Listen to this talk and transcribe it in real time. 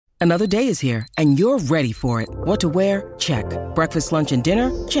Another day is here, and you're ready for it. What to wear? Check. Breakfast, lunch, and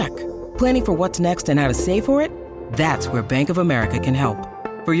dinner? Check. Planning for what's next and how to save for it? That's where Bank of America can help.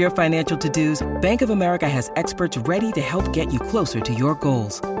 For your financial to-dos, Bank of America has experts ready to help get you closer to your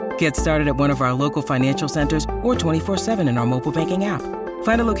goals. Get started at one of our local financial centers or 24/7 in our mobile banking app.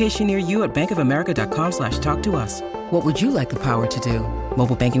 Find a location near you at bankofamerica.com/talktous. What would you like the power to do?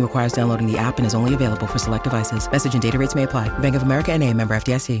 Mobile banking requires downloading the app and is only available for select devices. Message and data rates may apply. Bank of America N.A., member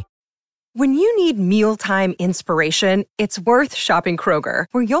FDIC. When you need mealtime inspiration, it's worth shopping Kroger,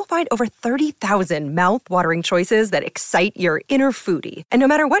 where you'll find over 30,000 mouth-watering choices that excite your inner foodie. And no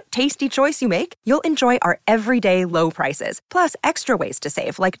matter what tasty choice you make, you'll enjoy our everyday low prices, plus extra ways to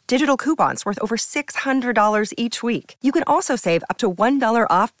save, like digital coupons worth over $600 each week. You can also save up to $1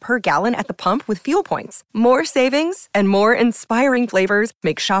 off per gallon at the pump with fuel points. More savings and more inspiring flavors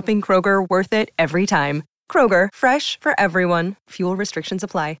make shopping Kroger worth it every time. Kroger, fresh for everyone. Fuel restrictions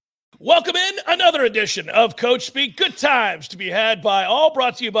apply. Welcome in another edition of Coach Speak. Good times to be had by all,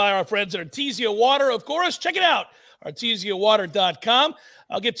 brought to you by our friends at Artesia Water. Of course, check it out, artesiawater.com.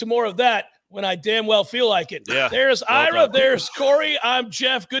 I'll get to more of that when I damn well feel like it. Yeah. There's Ira, there's Corey. I'm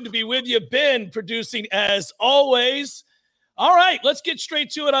Jeff. Good to be with you. Ben producing as always. All right, let's get straight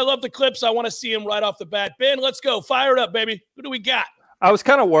to it. I love the clips. I want to see him right off the bat. Ben, let's go. Fire it up, baby. Who do we got? I was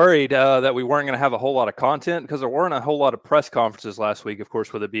kind of worried that we weren't going to have a whole lot of content because there weren't a whole lot of press conferences last week, of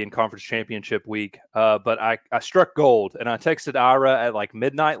course, with it being conference championship week. But I struck gold, and I texted Ira at like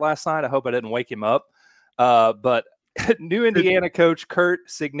midnight last night. I hope I didn't wake him up. But new Indiana coach Curt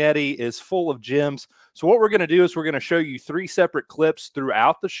Cignetti is full of gems. So what we're going to do is we're going to show you 3 separate clips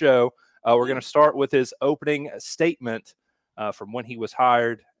throughout the show. We're going to start with his opening statement from when he was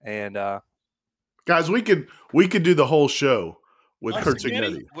hired. And guys, we could do the whole show with Curt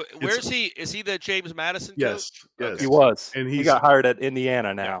Cignetti. Where is he? Is he the James Madison Yes, coach? yes. He was. And he got hired at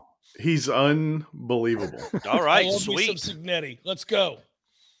Indiana now. He's unbelievable. All right, I love sweet. me some Cignetti. Let's go.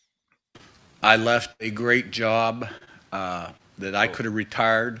 I left a great job that I could have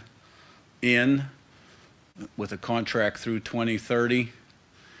retired in with a contract through 2030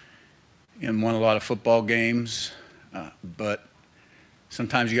 and won a lot of football games. But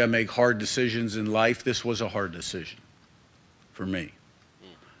sometimes you got to make hard decisions in life. This was a hard decision for me.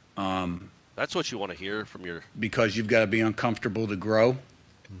 That's what you want to hear from your... Because you've got to be uncomfortable to grow,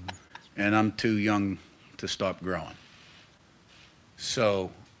 and I'm too young to stop growing.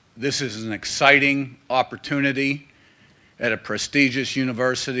 So this is an exciting opportunity at a prestigious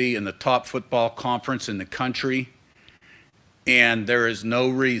university in the top football conference in the country, and there is no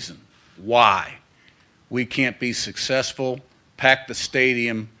reason why we can't be successful, pack the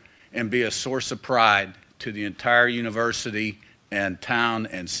stadium, and be a source of pride to the entire university and town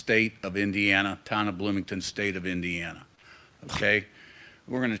and state of Indiana, town of Bloomington, state of Indiana. Okay?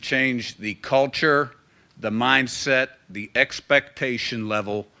 We're going to change the culture, the mindset, the expectation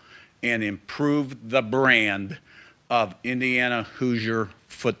level, and improve the brand of Indiana Hoosier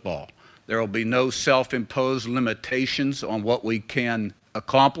football. There will be no self-imposed limitations on what we can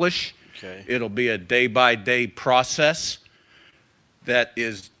accomplish. Okay. It'll be a day-by-day process that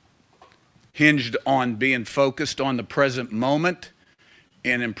is hinged on being focused on the present moment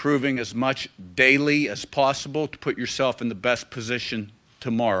and improving as much daily as possible to put yourself in the best position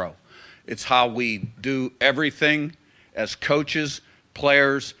tomorrow. It's how we do everything as coaches,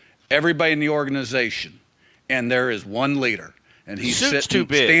 players, everybody in the organization. And there is one leader, and he's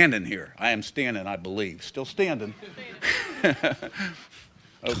standing here. I am standing, I believe. Still standing.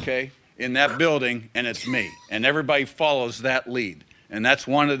 Okay? In that building, and it's me. And everybody follows that lead. And that's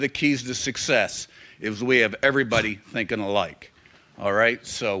one of the keys to success, is we have everybody thinking alike. All right?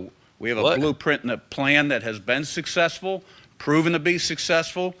 So we have a blueprint and a plan that has been successful, proven to be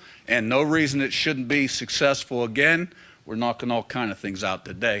successful, and no reason it shouldn't be successful again. We're knocking all kind of things out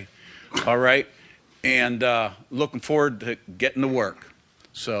today. All right? And looking forward to getting to work.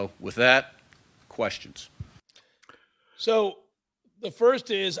 So with that, questions. So the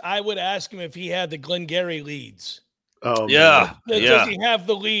first is I would ask him if he had the Glengarry leads. Oh, Yeah. Does he have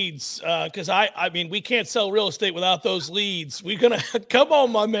the leads? Because I mean, we can't sell real estate without those leads. We're gonna come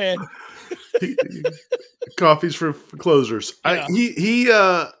on, my man. Coffees for closers. Yeah.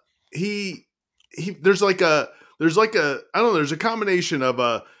 There's like a I don't know. There's a combination of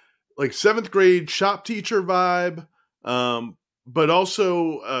a like 7th grade shop teacher vibe, but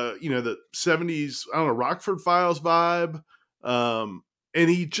also the 70s Rockford Files vibe. And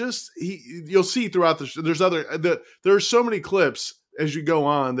you'll see throughout there are so many clips as you go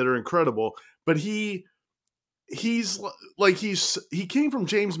on that are incredible, but he came from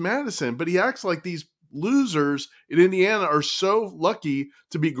James Madison, but he acts like these losers in Indiana are so lucky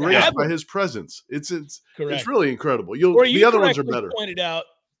to be graced by his presence. It's really incredible. The other ones are better. Pointed out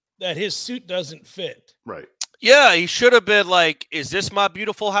that his suit doesn't fit. Right. Yeah, he should have been like, "Is this my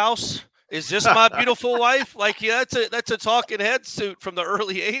beautiful house? Is this my beautiful wife?" Like, yeah, that's a talking head suit from the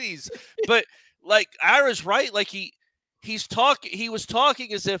early '80s. But like, Ira's right. Like he was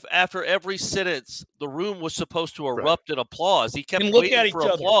talking as if after every sentence the room was supposed to erupt in applause. He kept waiting for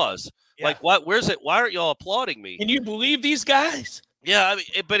applause. Yeah. Like, what? Where's it? Why aren't y'all applauding me? Can you believe these guys? Yeah, I mean,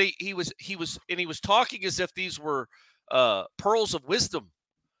 but he was talking as if these were pearls of wisdom.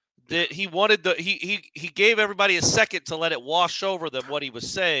 That he wanted he gave everybody a second to let it wash over them what he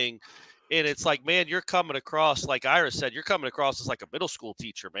was saying, and it's like, man, you're coming across, like Ira said, you're coming across as like a middle school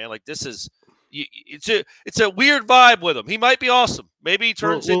teacher, man. Like, this is it's a weird vibe with him. He might be awesome. Maybe he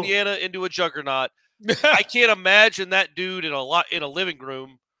turns Indiana into a juggernaut. I can't imagine that dude in a living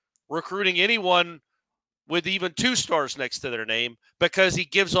room recruiting anyone with even 2 stars next to their name, because he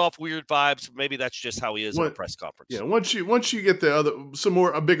gives off weird vibes. Maybe that's just how he is in a press conference. Yeah, once you get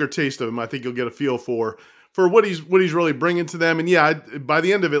a bigger taste of him, I think you'll get a feel for what he's really bringing to them. And yeah, by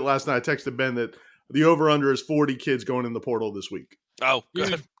the end of it last night, I texted Ben that the over/under is 40 kids going in the portal this week. Oh,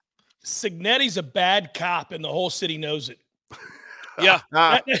 good. Signetti's a bad cop, and the whole city knows it. Yeah.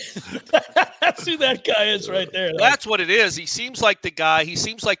 That's who that guy is right there. That's what it is. He seems like the guy. He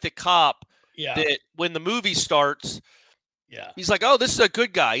seems like the cop. Yeah. That when the movie starts, he's like, "Oh, this is a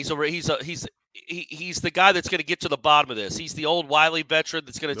good guy. He's the guy that's going to get to the bottom of this. He's the old wily veteran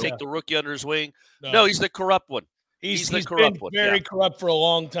that's going to take the rookie under his wing." No, he's the corrupt one. He's the corrupt one. Very corrupt for a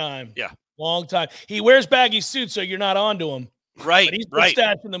long time. Yeah, long time. He wears baggy suits, so you're not onto him. Right, but he's been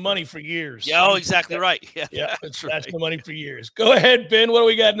stashing the money for years. Yeah, oh, exactly right. Yeah, that's right. Stashing the money for years. Go ahead, Ben. What do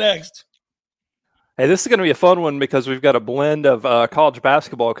we got next? Hey, this is going to be a fun one because we've got a blend of college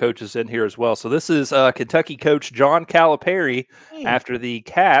basketball coaches in here as well. So this is Kentucky coach John Calipari after the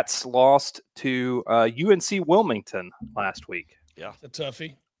Cats lost to UNC Wilmington last week. Yeah, it's a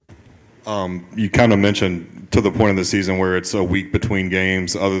toughie. You kind of mentioned to the point of the season where it's a week between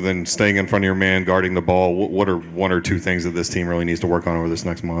games. Other than staying in front of your man, guarding the ball, what are 1 or 2 things that this team really needs to work on over this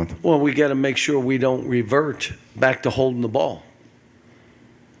next month? Well, we got to make sure we don't revert back to holding the ball.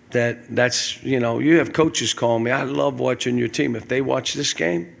 That's you have coaches calling me, "I love watching your team." If they watch this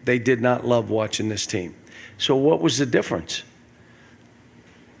game, they did not love watching this team. So what was the difference?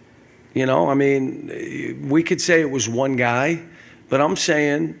 I mean, we could say it was one guy, but I'm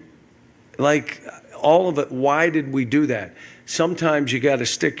saying, like, all of it, why did we do that? Sometimes you got to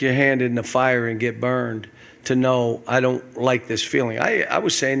stick your hand in the fire and get burned to know, I don't like this feeling. I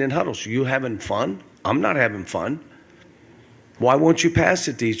was saying in huddles, "You having fun? I'm not having fun. Why won't you pass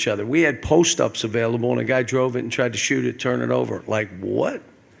it to each other?" We had post-ups available, and a guy drove it and tried to shoot it, turn it over. Like, what?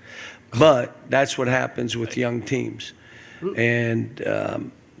 But that's what happens with young teams.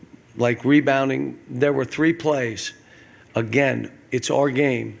 And like rebounding, there were 3 plays. Again, it's our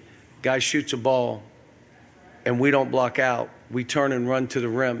game. Guy shoots a ball, and we don't block out. We turn and run to the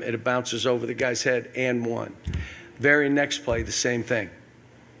rim. It bounces over the guy's head and 1. Very next play, the same thing.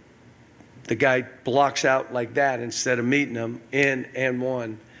 The guy blocks out like that instead of meeting him in and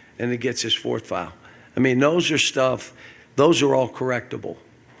 1, and he gets his 4th foul. I mean, those are all correctable.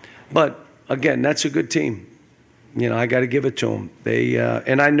 But again, that's a good team. I got to give it to them. They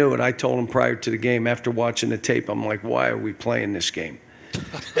and I knew it. I told them prior to the game, after watching the tape, I'm like, "Why are we playing this game?"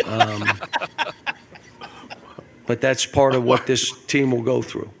 But that's part of what this team will go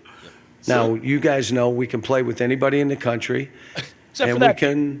through. Now, you guys know we can play with anybody in the country, and we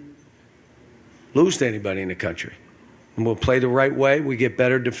can lose to anybody in the country. And we'll play the right way. We get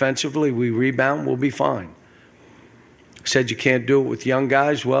better defensively. We rebound. We'll be fine. Said you can't do it with young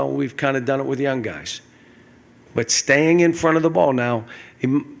guys. Well, we've kind of done it with young guys. But staying in front of the ball. Now,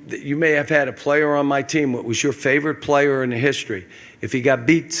 you may have had a player on my team that was your favorite player in the history. If he got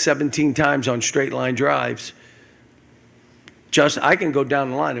beat 17 times on straight line drives, I can go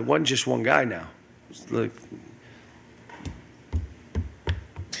down the line. It wasn't just one guy now.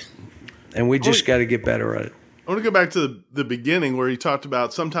 And we just got to get better at it. I want to go back to the beginning where he talked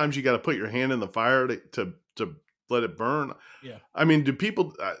about sometimes you got to put your hand in the fire to let it burn. Yeah. I mean, do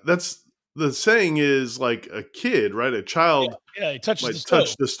people? That's the saying is like a kid, right? A child. Yeah, he touches might the stove.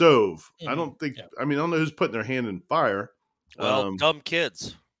 touch the stove. Mm-hmm. I don't think. Yeah. I mean, I don't know who's putting their hand in fire. Well, dumb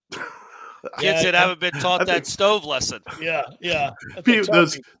kids. Kids that haven't been taught that stove lesson. Yeah.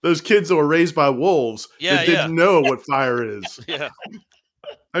 Those kids that were raised by wolves that didn't know what fire is. Yeah.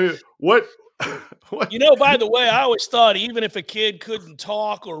 I mean, what? By the way, I always thought even if a kid couldn't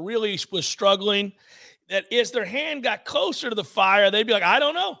talk or really was struggling, that as their hand got closer to the fire, they'd be like, "I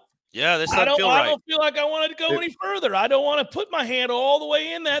don't know. Yeah, this I doesn't feel I right. don't feel like I wanted to go any further. I don't want to put my hand all the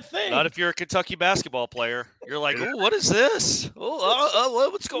way in that thing. Not if you're a Kentucky basketball player. You're like, "Ooh, what is this?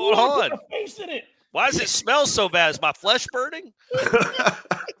 What's going Ooh, I on? put my face in it. Why does it smell so bad? Is my flesh burning?"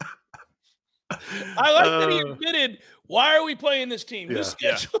 I like that he admitted, why are we playing this team? Who's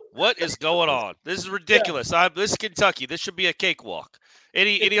scheduled? What is going on? This is ridiculous. This is Kentucky. This should be a cakewalk. And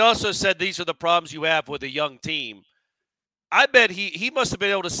he also said these are the problems you have with a young team. I bet he must have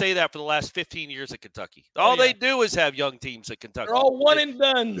been able to say that for the last 15 years at Kentucky. All they do is have young teams at Kentucky. They're all one and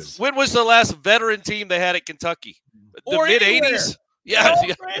dones. When was the last veteran team they had at Kentucky? The mid-'80s? Yeah.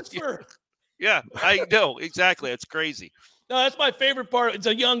 Transfer. Yeah, I know. Exactly. It's crazy. No, that's my favorite part. It's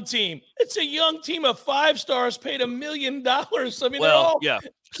a young team. It's a young team of 5 stars paid $1 million. I mean, they're all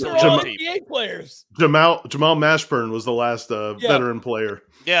NBA players. Jamal Mashburn was the last veteran player.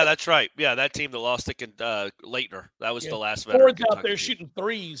 Yeah, that's right. Yeah, that team that lost to Leitner. That was the last veteran. Ford's out there shooting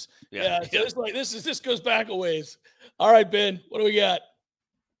threes. So it's like this goes back a ways. All right, Ben, what do we got?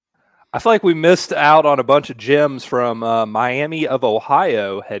 I feel like we missed out on a bunch of gems from Miami of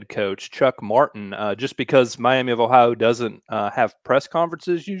Ohio head coach Chuck Martin, just because Miami of Ohio doesn't have press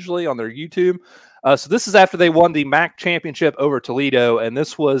conferences usually on their YouTube. So this is after they won the MAC championship over Toledo, and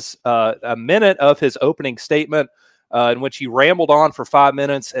this was a minute of his opening statement in which he rambled on for 5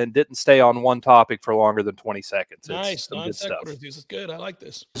 minutes and didn't stay on one topic for longer than 20 seconds. Nice. Good stuff. This is good. I like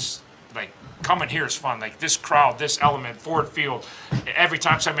this. Like, coming here is fun. Like, this crowd, this element, Ford Field, every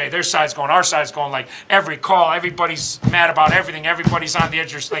time somebody, their side's going, our side's going, like, every call, everybody's mad about everything, everybody's on the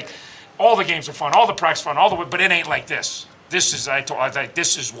edge. Like, all the games are fun, all the practice fun, but it ain't like this. This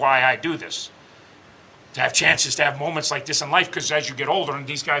is why I do this. To have chances, to have moments like this in life, because as you get older, and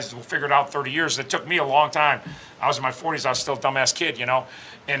these guys will figure it out 30 years, it took me a long time. I was in my 40s, I was still a dumbass kid, and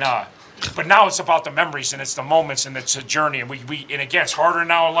but now it's about the memories, and it's the moments, and it's a journey, and and it gets harder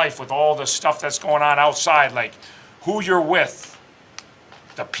now in life with all the stuff that's going on outside, like who you're with,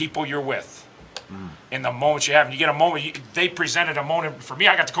 the people you're with, and the moments you have. And you get a moment, they presented a moment, for me,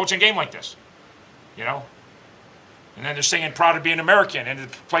 I got to coach a game like this, and then they're singing proud to be an American, and the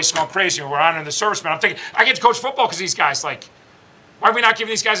place is going crazy, and we're honoring the servicemen. I'm thinking, I get to coach football because these guys, like, why are we not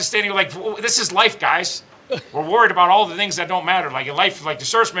giving these guys a standing? Like, this is life, guys. We're worried about all the things that don't matter, like in life, like the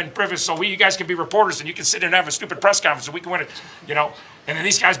servicemen privilege, so you guys can be reporters and you can sit there and have a stupid press conference and we can win it, And then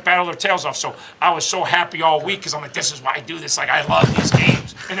these guys battle their tails off. So I was so happy all week because I'm like, this is why I do this. Like, I love these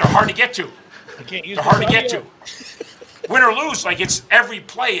games, and they're hard to get to. They're hard to get to. Win or lose, like it's every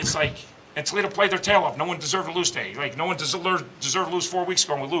play. It's like, and Toledo played their tail off. No one deserved to lose today. Like no one deserved to lose 4 weeks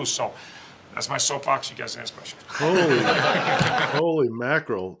ago and we lose. So. That's my soapbox. You guys ask questions. Holy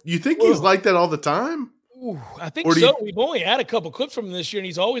mackerel! You think he's like that all the time? Ooh, I think so. We've only had a couple clips from him this year, and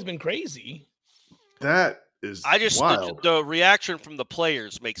he's always been crazy. That is wild. The reaction from the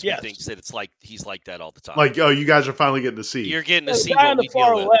players makes me think that it's like he's like that all the time. Like, oh, you guys are finally getting to see. You're getting to see what on the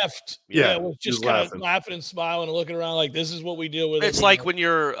far left. Yeah, was just kind of laughing and smiling and looking around like this is what we deal with. It's like when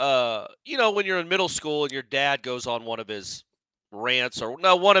you're, when you're in middle school and your dad goes on one of his rants or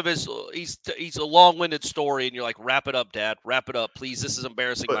one of his he's a long-winded story and you're like, wrap it up, Dad, wrap it up, please, this is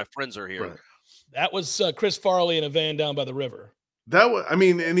embarrassing. My friends are here. Right. That was Chris Farley in a van down by the river. That was,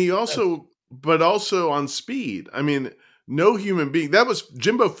 and he also, but also on speed. No human being. That was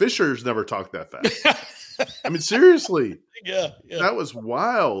Jimbo Fisher's never talked that fast. Seriously. Yeah. That was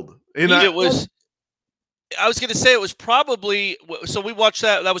wild. And I was going to say it was probably, so we watched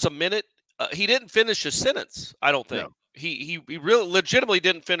that. That was a minute. He didn't finish his sentence, I don't think. No. He really legitimately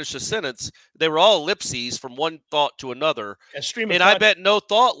didn't finish the sentence. They were all ellipses from one thought to another. And I bet no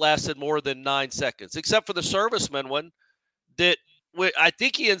thought lasted more than 9 seconds, except for the servicemen one that I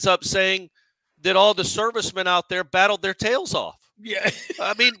think he ends up saying that all the servicemen out there battled their tails off. Yeah.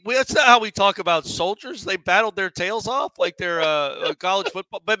 That's not how we talk about soldiers. They battled their tails off like they're a college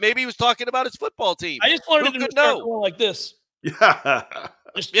football. But maybe he was talking about his football team. I just wanted him to start going like this. Yeah.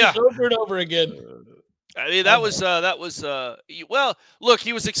 Just over and over again. That was well, look,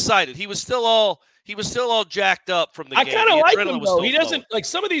 he was excited. He was still all jacked up from the game. I kind of like him though. He doesn't like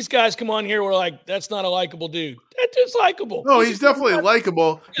some of these guys come on here. We're like, that's not a likable dude. That dude's likable. No, he's definitely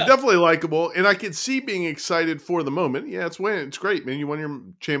likable. Yeah. He's definitely likable, and I could see being excited for the moment. Yeah, it's winning. It's great, man. You won your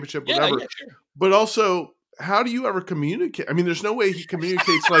championship, whatever. Yeah, sure. But also, how do you ever communicate? There's no way he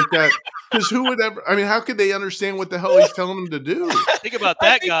communicates like that. Because who would ever? How could they understand what the hell he's telling them to do? Think about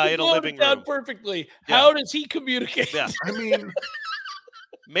that guy in a living room. Perfectly. Yeah. How does he communicate? Yeah.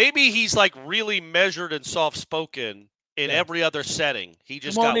 Maybe he's like really measured and soft-spoken in every other setting. He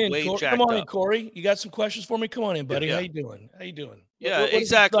just got way jacked up. Come on in, Corey. You got some questions for me? Come on in, buddy. Yeah. How you doing? Yeah, what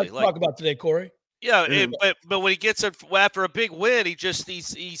exactly. Talk about today, Corey. Yeah, but when he gets it after a big win, he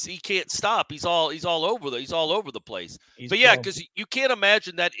can't stop. He's all over the place. But yeah, because you can't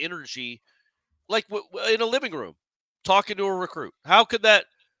imagine that energy like in a living room talking to a recruit. How could that?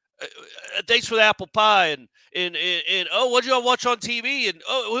 Thanks for the apple pie and oh, what'd you all watch on TV? And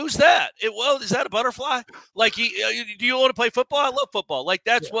oh, who's that? Is that a butterfly? Like, do you want to play football? I love football. Like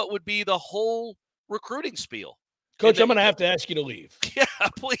that's what would be the whole recruiting spiel. Coach, I'm going to have to ask you to leave. Yeah,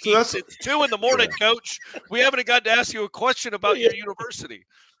 please. So it's 2 a.m, Coach. We haven't got to ask you a question about your university.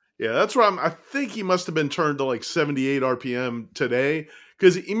 Yeah, that's where I think he must have been turned to like 78 RPM today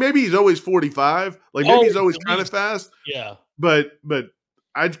because maybe he's always 45. Like maybe he's always kind of fast. Yeah, but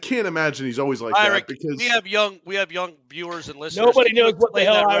I can't imagine he's always like that because we have young viewers and listeners. Nobody knows what the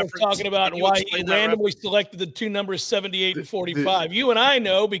hell I was talking about and why he randomly selected the 2 numbers 78 and 45. You and I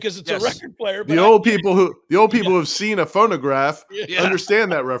know because it's a record player. But the old people who have seen a phonograph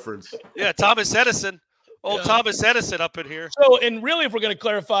understand that reference. Yeah, Thomas Edison. Thomas Edison up in here. So, and really, if we're going to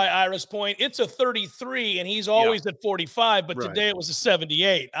clarify Ira's point, it's a 33, and he's always at 45, but today it was a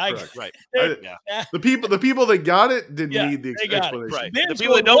 78. Right. The people that got it didn't need the explanation. Right. The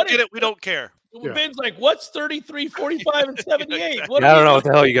people that don't get it, we don't care. Ben's like, what's 33, 45, and 78? I don't know what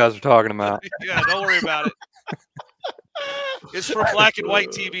the hell you guys are talking about. Yeah, don't worry about it. It's for black and white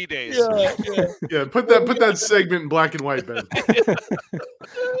TV days. Yeah. Put that segment in black and white, Ben.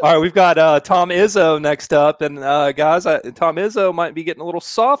 All right, we've got Tom Izzo next up, and guys, Tom Izzo might be getting a little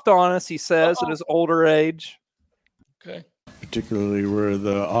soft on us. He says at his older age. Okay. Particularly where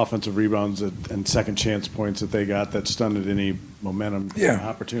the offensive rebounds and second chance points that they got that stunted any momentum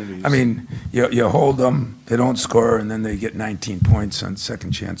opportunities. I mean, you hold them, they don't score, and then they get 19 points on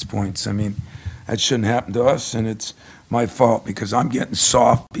second chance points. I mean, that shouldn't happen to us, and it's my fault because I'm getting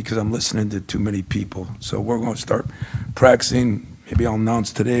soft because I'm listening to too many people. So we're going to start practicing. Maybe I'll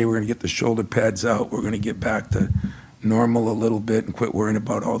announce today we're going to get the shoulder pads out. We're going to get back to normal a little bit and quit worrying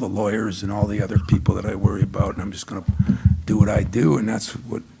about all the lawyers and all the other people that I worry about. And I'm just going to do what I do. And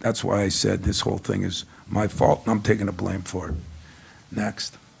that's why I said this whole thing is my fault, and I'm taking the blame for it.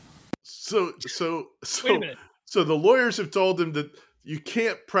 Next. So Wait a minute. So the lawyers have told him that you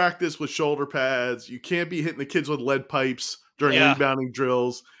can't practice with shoulder pads. You can't be hitting the kids with lead pipes during rebounding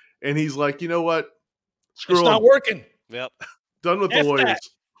drills. And he's like, you know what? Screw it's them. not working. Yep. Done with the lawyers. That.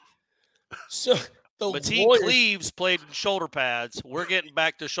 So but Team Cleves played in shoulder pads. We're getting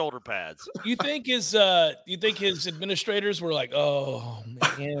back to shoulder pads. You think his administrators were like, oh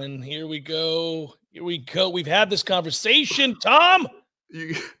man, here we go. We've had this conversation, Tom.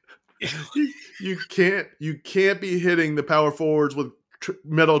 You can't be hitting the power forwards with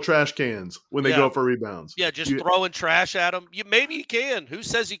metal trash cans when they go for rebounds. Yeah, just throwing trash at them. Maybe you can. Who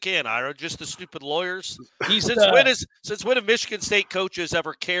says you can, Ira? Just the stupid lawyers? Since when have Michigan State coaches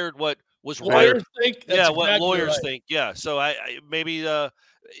ever cared what was lawyers think? That's what lawyers think. Yeah, so I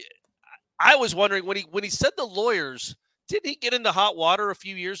was wondering when he said the lawyers, didn't he get into hot water a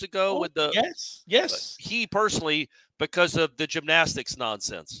few years ago with the Yes. He personally, because of the gymnastics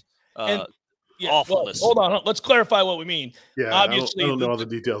nonsense. Awfulness. Well, hold on. Let's clarify what we mean. Yeah, obviously, I don't know all the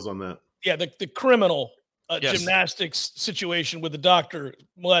details on that. Yeah, the criminal gymnastics situation with the doctor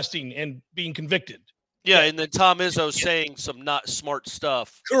molesting and being convicted. Yeah, and then Tom Izzo saying some not smart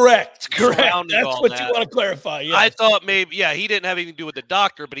stuff. Correct. That's what you want to clarify. Yes. I thought maybe, he didn't have anything to do with the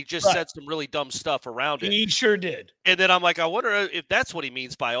doctor, but he just said some really dumb stuff around it. He sure did. And then I'm like, I wonder if that's what he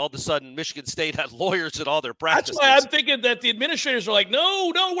means by all of a sudden Michigan State had lawyers at all their practices. That's why I'm thinking that the administrators are like,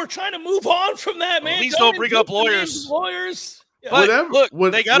 no, we're trying to move on from that, man. Please don't bring up lawyers. Yeah.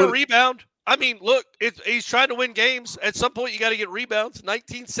 But they got a rebound. I mean, look, he's trying to win games. At some point, you got to get rebounds.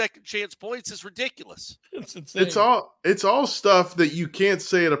 19 second chance points is ridiculous. It's insane. It's all stuff that you can't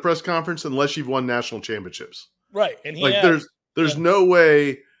say at a press conference unless you've won national championships. Right, and there's no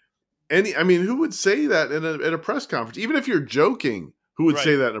way who would say that at a press conference? Even if you're joking, who would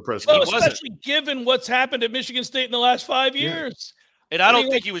say that in a press conference? Especially given what's happened at Michigan State in the last 5 years. And I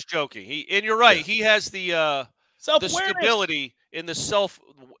don't think he was joking. And you're right. He has the stability in the self.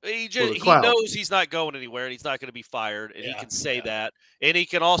 He knows he's not going anywhere and he's not going to be fired, and he can say that. And he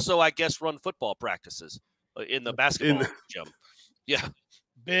can also, I guess, run football practices in the basketball gym. Yeah.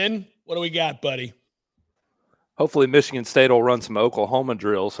 Ben, what do we got, buddy? Hopefully Michigan State will run some Oklahoma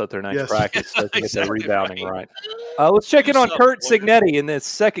drills at their next practice so they can get their rebounding right. Let's check in on Kurt Cignetti in this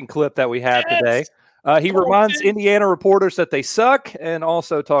second clip that we have today. He reminds Indiana reporters that they suck and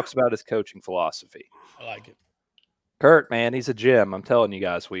also talks about his coaching philosophy. I like it. Kurt, man, he's a gem. I'm telling you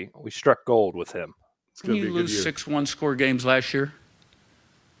guys, we struck gold with him. Didn't you lose 6 one-score games last year?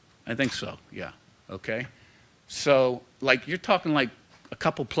 I think so, yeah. Okay. So, you're talking like a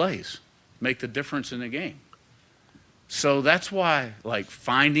couple plays. make the difference in the game. So that's why, like,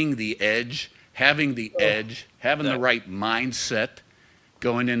 finding the edge, having the edge, having the right mindset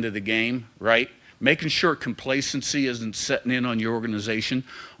going into the game, right? Making sure complacency isn't setting in on your organization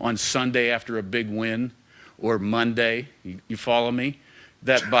on Sunday after a big win or Monday. You follow me?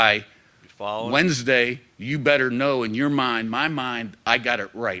 That by Wednesday, you better know in your mind, my mind, I got it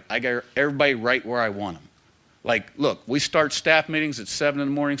right. I got everybody right where I want them. Like, look, we start staff meetings at 7 in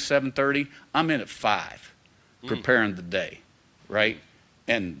the morning, 7:30. I'm in at 5, preparing the day, right?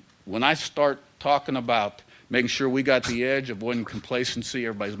 And when I start talking about making sure we got the edge, avoiding complacency,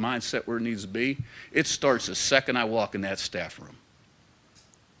 everybody's mindset where it needs to be, it starts the second I walk in that staff room,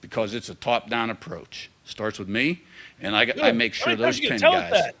 because it's a top-down approach. Starts with me, and I make sure those 10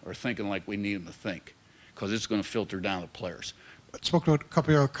 guys are thinking like we need them to think, because it's going to filter down to players. I spoke to a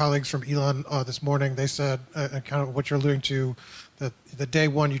couple of your colleagues from Elon this morning. They said, kind of what you're alluding to, that the day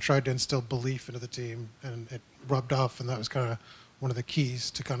one you tried to instill belief into the team, and it rubbed off, and that was kind of one of the keys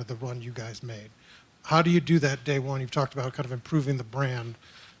to kind of the run you guys made. How do you do that day one? You've talked about kind of improving the brand.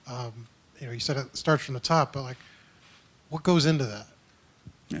 You said it starts from the top, but like, what goes into that?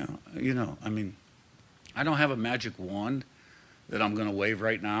 I mean, I don't have a magic wand that I'm going to wave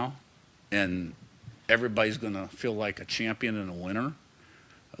right now, and everybody's going to feel like a champion and a winner,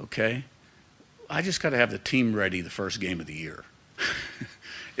 okay? I just got to have the team ready the first game of the year.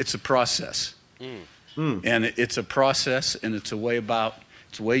 It's a process. And it's a process, and it's a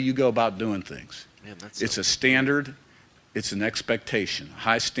way you go about doing things. Man, it's a standard, it's an expectation. A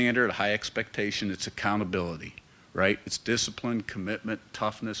high standard, a high expectation, it's accountability, right? It's discipline, commitment,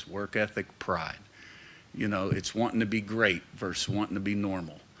 toughness, work ethic, pride. It's wanting to be great versus wanting to be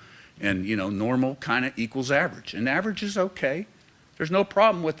normal. And, normal kind of equals average. And average is okay. There's no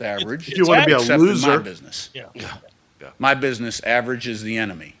problem with average. If you want to be a loser. In my business. Yeah. My business, average is the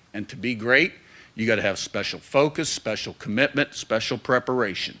enemy. And to be great, you got to have special focus, special commitment, special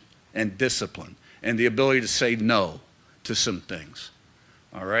preparation, and discipline, and the ability to say no to some things.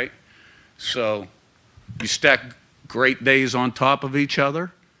 All right? So you stack great days on top of each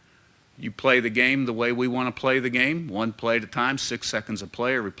other. You play the game the way we want to play the game, one play at a time, 6 seconds a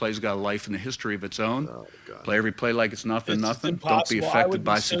play. Every play's got a life and a history of its own. Play every play like it's nothing. Don't be affected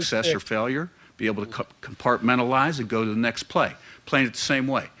by success or failure. Be able to compartmentalize and go to the next play. Playing it the same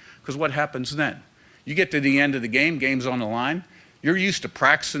way. Because what happens then? You get to the end of the game, game's on the line. You're used to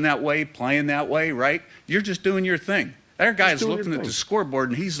practicing that way, playing that way, right? You're just doing your thing. That guy's looking at the scoreboard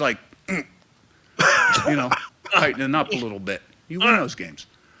and he's like, tightening up a little bit. You win those games.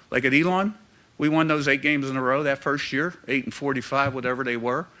 Like at Elon, we won those 8 games in a row that first year, 8 and 45, whatever they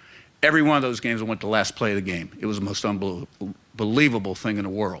were. Every one of those games I went to last play of the game. It was the most unbelievable thing in the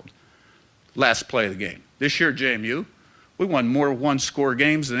world. Last play of the game. This year, JMU, we won more one-score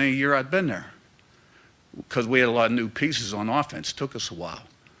games than any year I'd been there, because we had a lot of new pieces on offense. Took us a while.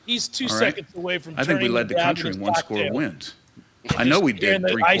 He's 2 seconds away from. I think we led the country in one-score wins. I know we did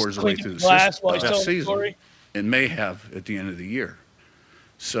 3/4 of the way through the season. It may have at the end of the year.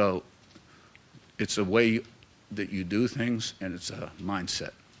 So it's a way that you do things, and it's a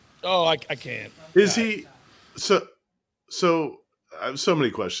mindset. Oh, I can't. Is he so I have so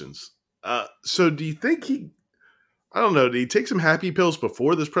many questions. So do you think I don't know, did he take some happy pills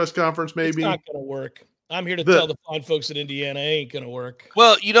before this press conference maybe? It's not going to work. I'm here to tell the fine folks at Indiana it ain't going to work.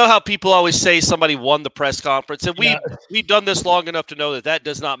 Well, you know how people always say somebody won the press conference, and we've done this long enough to know that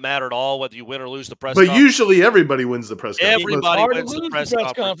does not matter at all whether you win or lose the press conference. But usually everybody wins the press conference. Everybody wins the press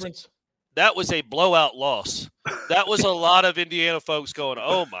conference. That was a blowout loss. That was a lot of Indiana folks going,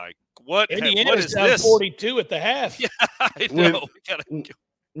 "Oh my, what is down this?" 42 at the half. Yeah, I know.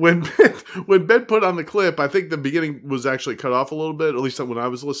 When Ben put on the clip, I think the beginning was actually cut off a little bit. At least when I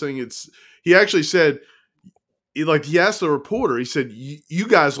was listening, he actually said, he asked the reporter, he said, "You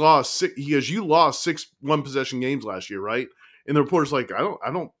guys lost 6." He goes, "You lost 6 one-possession games last year, right?" And the reporter's like, I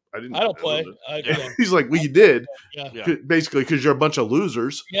didn't play. He's like, "Well, you did, basically, because you're a bunch of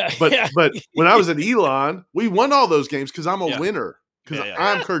losers." But when I was at Elon, we won all those games because I'm a winner. Because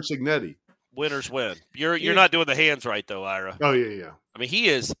I'm Kurt Signetti. Winners win. You're not doing the hands right though, Ira. Oh yeah. I mean, he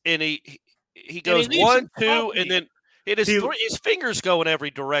is, and he goes 1, 2, and then his fingers go in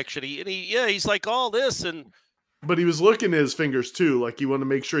every direction. He's like all this, but he was looking at his fingers too, like he wanted to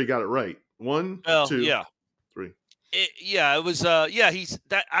make sure he got it right. 1, 2, 3. It was. He's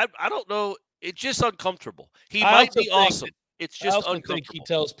that. I don't know. It's just uncomfortable. He might be awesome. It's just uncomfortable. I think he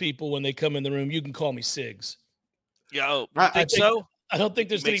tells people when they come in the room, "You can call me Sigs." Yeah, I think so. I don't think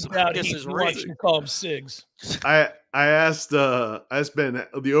there's any doubt he wants to call him Sigs. I asked Ben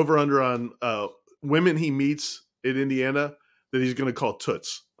the over under on women he meets in Indiana that he's going to call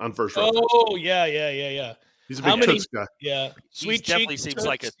Toots on First Reference. Oh, yeah. He's a big Toots guy. Yeah. He definitely seems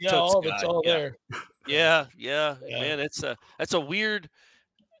like a yeah, Toots all guy. of it's all there. Yeah. Man, that's a weird.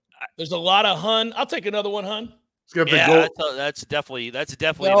 There's a lot of Hun. I'll take another one, Hun. He's got the gold. That's definitely in his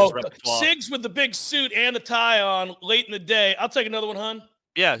repertoire. Siggs with the big suit and the tie on late in the day. I'll take another one, Hun.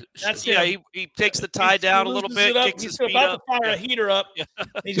 Yeah, That's he takes the tie down a little bit, kicks his feet about up. to fire a heater up.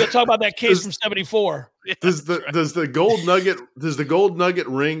 He's going to talk about that case from '74. Does the gold nugget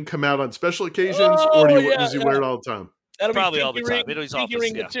ring come out on special occasions, or does he wear it all the time? That'll Probably be all the time. In his office,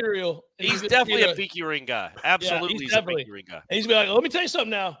 ring material. He's definitely a pinky ring guy. Absolutely, he's a pinky ring guy. And he's be like, let me tell you something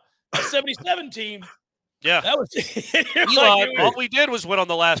now. That '77 team. Yeah, that was Elon. All we did was win on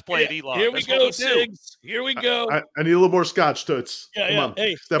the last play at Elon. Here we go, Siggs. Here we go. I need a little more scotch, Toots. Come on,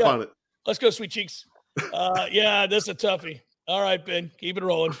 hey, step on it. Let's go, Sweet Cheeks. This is a toughie. All right, Ben, keep it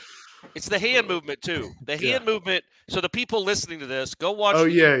rolling. It's the hand movement too. The hand movement. So the people listening to this, go watch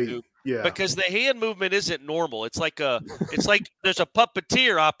YouTube. Yeah. Because the hand movement isn't normal. It's like there's a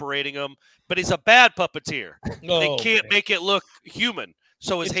puppeteer operating him, but he's a bad puppeteer. They can't make it look human.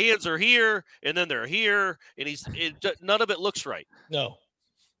 So his hands are here, and then they're here, and none of it looks right. No.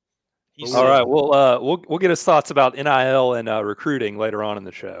 All right, we'll get his thoughts about NIL and recruiting later on in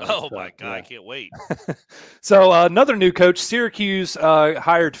the show. Oh my God, I can't wait. So another new coach, Syracuse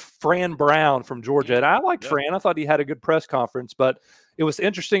hired Fran Brown from Georgia, and I liked Fran. I thought he had a good press conference, but it was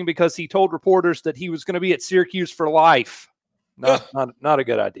interesting because he told reporters that he was going to be at Syracuse for life. Not a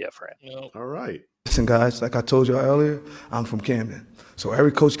good idea, Fran. No. All right. Listen, guys, like I told you earlier, I'm from Camden. So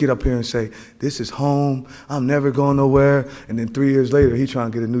every coach get up here and say, this is home, I'm never going nowhere. And then 3 years later, he's trying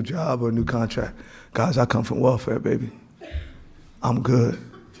to get a new job or a new contract. Guys, I come from welfare, baby. I'm good.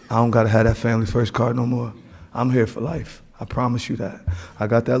 I don't got to have that family first card no more. I'm here for life. I promise you that. I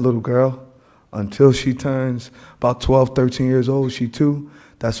got that little girl until she turns about 12, 13 years old, she 2.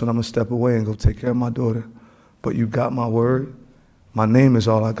 That's when I'm going to step away and go take care of my daughter. But you got my word. My name is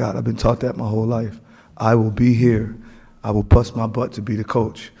all I got. I've been taught that my whole life. I will be here. I will bust my butt to be the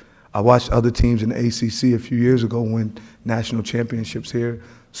coach. I watched other teams in the ACC a few years ago win national championships here,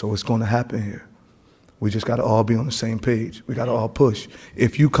 so it's going to happen here. We just got to all be on the same page. We got to all push.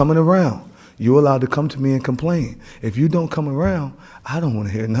 If you coming around, you're allowed to come to me and complain. If you don't come around, I don't want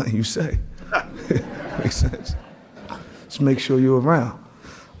to hear nothing you say. Makes sense. Just make sure you're around.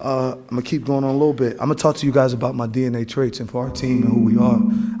 I'm going to keep going on a little bit. I'm going to talk to you guys about my DNA traits and for our team and who we are.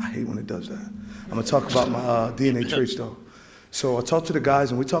 I hate when it does that. I'm going to talk about my DNA traits, though. So I talk to the guys,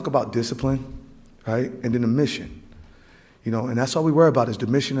 and we talk about discipline, right, and then the mission. And that's all we worry about is the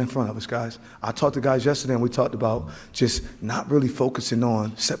mission in front of us, guys. I talked to guys yesterday, and we talked about just not really focusing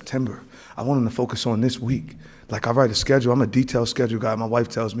on September. I want them to focus on this week. Like, I write a schedule. I'm a detailed schedule guy. My wife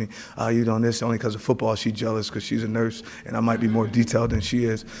tells me, you doing this only because of football. She's jealous because she's a nurse, and I might be more detailed than she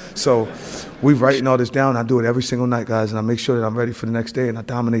is. So we're writing all this down. I do it every single night, guys, and I make sure that I'm ready for the next day, and I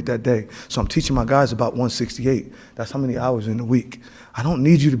dominate that day. So I'm teaching my guys about 168. That's how many hours in the week. I don't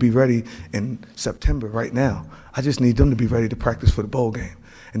need you to be ready in September right now. I just need them to be ready to practice for the bowl game.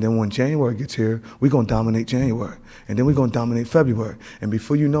 And then when January gets here, we're going to dominate January. And then we're going to dominate February. And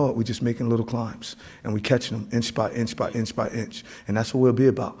before you know it, we're just making little climbs. And we're catching them inch by inch by inch by inch. And that's what we'll be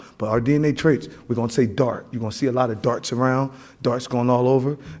about. But our DNA traits, we're going to say dart. You're going to see a lot of darts around, darts going all over.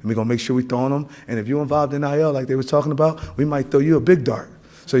 And we're going to make sure we're throwing them. And if you're involved in NIL like they were talking about, we might throw you a big dart.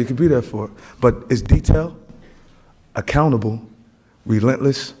 So you can be there for it. But it's detailed, accountable,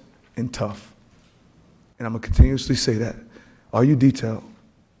 relentless, and tough. And I'm going to continuously say that. Are you detailed?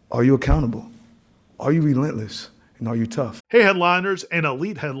 Are you accountable? Are you relentless? And are you tough? Hey, headliners and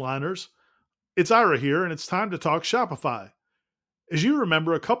elite headliners. It's Ira here, and it's time to talk Shopify. As you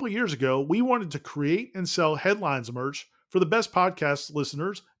remember, a couple years ago, we wanted to create and sell headlines merch for the best podcast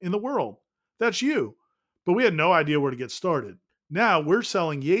listeners in the world. That's you. But we had no idea where to get started. Now we're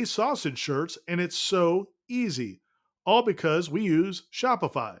selling Yay Sausage shirts, and it's so easy. All because we use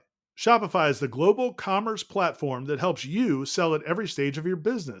Shopify. Shopify is the global commerce platform that helps you sell at every stage of your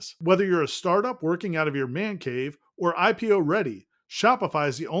business. Whether you're a startup working out of your man cave or IPO ready, Shopify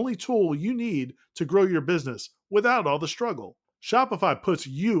is the only tool you need to grow your business without all the struggle. Shopify puts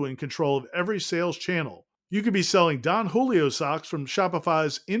you in control of every sales channel. You could be selling Don Julio socks from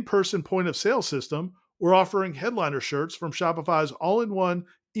Shopify's in-person point-of-sale system or offering headliner shirts from Shopify's all-in-one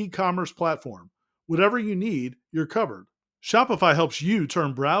e-commerce platform. Whatever you need, you're covered. Shopify helps you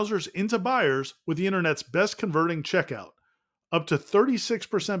turn browsers into buyers with the internet's best converting checkout, up to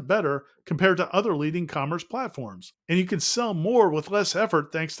 36% better compared to other leading commerce platforms. And you can sell more with less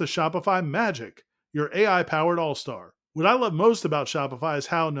effort thanks to Shopify Magic, your AI-powered all-star. What I love most about Shopify is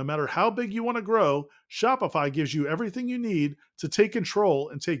how no matter how big you want to grow, Shopify gives you everything you need to take control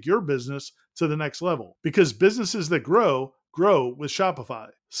and take your business to the next level. Because businesses that grow with Shopify.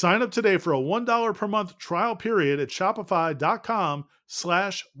 Sign up today for a $1 per month trial period at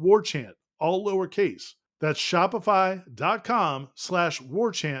shopify.com/warchant, all lowercase. That's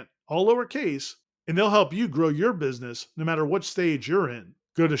shopify.com/warchant, all lowercase, and they'll help you grow your business no matter what stage you're in.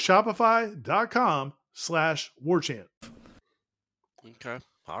 Go to shopify.com/warchant. Okay.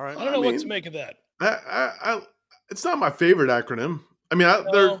 All right. I don't know what to make of that. It's not my favorite acronym. I mean,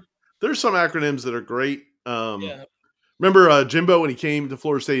 there's some acronyms that are great. Remember Jimbo when he came to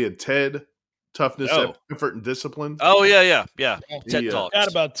Florida State, he had TED, toughness, effort, and discipline. Oh yeah. TED Talks. Forgot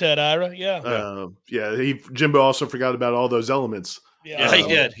about Ted, Ira. Yeah. Jimbo also forgot about all those elements. Yeah, he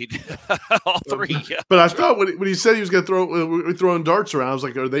did. He did. All three. Yeah. But I thought when he said he was going to throwing darts around, I was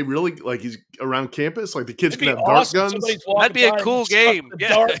like, are they really like he's around campus? Like the kids can have dart guns? That'd be a cool game.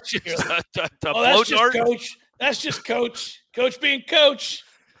 Yeah. That's just Coach. That's just Coach. Coach being Coach.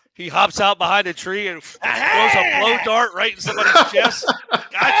 He hops out behind a tree and throws a blow dart right in somebody's chest.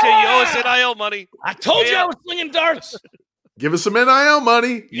 Gotcha, you owe us NIL money. I told you I was slinging darts. Give us some NIL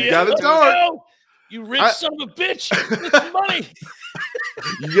money. You got a dart. You rich son of a bitch. Get some money.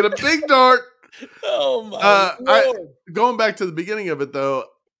 You get a big dart. Oh, my Lord. Going back to the beginning of it, though,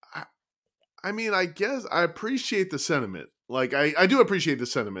 I mean, I guess I appreciate the sentiment. Like, I do appreciate the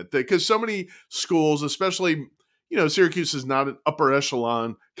sentiment because so many schools, especially – Syracuse is not an upper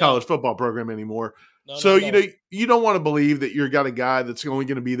echelon college football program anymore. No. You don't want to believe that you've got a guy that's only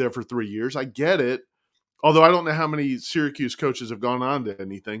going to be there for 3 years. I get it. Although I don't know how many Syracuse coaches have gone on to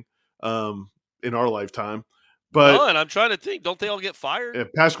anything in our lifetime. But and I'm trying to think, don't they all get fired?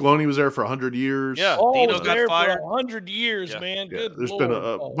 Pasqualoni was there for 100 years. Yeah, Dino got fired for 100 years, man. Yeah, Good there's Lord. been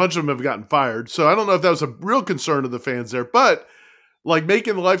a bunch of them have gotten fired. So I don't know if that was a real concern of the fans there, but like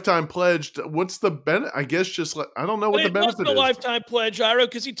making the lifetime pledge, what's the benefit? I guess just I don't know what the benefit is. The lifetime pledge, Ira,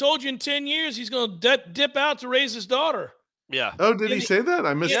 because he told you in 10 years he's going to dip out to raise his daughter. Yeah. Oh, did he say that?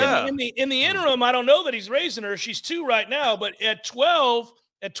 I missed that. In the interim, I don't know that he's raising her. She's 2 right now, but at 12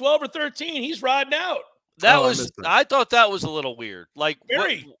 or 13, he's riding out. I thought that was a little weird. Like,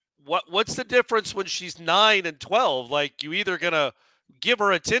 what's the difference when she's 9 and 12? Like, you either gonna give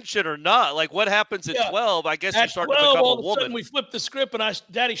her attention or not. Like, what happens at 12? I guess you start to become all a of woman. Sudden we flip the script and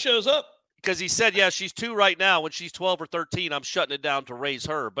Daddy shows up. Because he said, she's 2 right now. When she's 12 or 13, I'm shutting it down to raise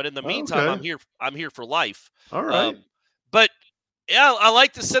her. But in the meantime, I'm here for life. All right. But yeah, I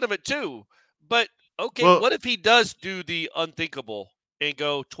like the sentiment too. But okay, what if he does do the unthinkable and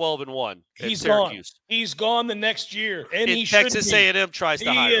go 12-1 at Syracuse? He's gone the next year, and he Texas A&M tries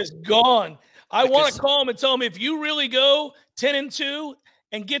to hire him. He is gone. I want to call him and tell him, if you really go 10-2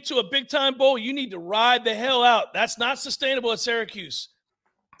 and get to a big-time bowl, you need to ride the hell out. That's not sustainable at Syracuse.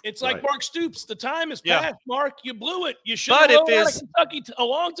 It's like Mark Stoops. The time has passed, Mark. You blew it. You should have rolled out of Kentucky a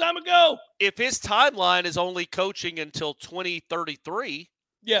long time ago. If his timeline is only coaching until 2033,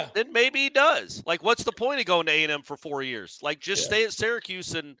 then maybe he does. Like, what's the point of going to A&M for 4 years? Like, just stay at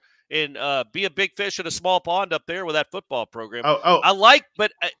Syracuse and be a big fish in a small pond up there with that football program.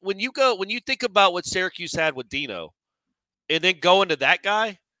 But when you think about what Syracuse had with Dino, and then going to that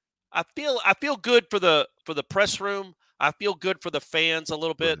guy, I feel good for the press room. I feel good for the fans a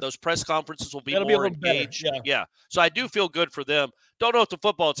little bit. Those press conferences will be more engaged. Yeah. So I do feel good for them. Don't know if the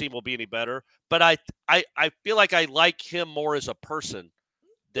football team will be any better, but I feel like I like him more as a person.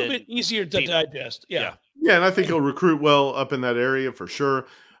 A little bit easier to digest. Yeah, and I think he'll recruit well up in that area for sure.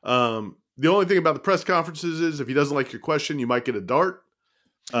 The only thing about the press conferences is if he doesn't like your question, you might get a dart.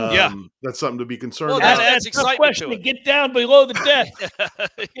 That's something to be concerned about. That's excitement question to it. Get down below the desk.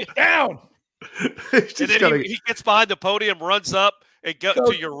 Get down. And then he gets behind the podium, runs up, and go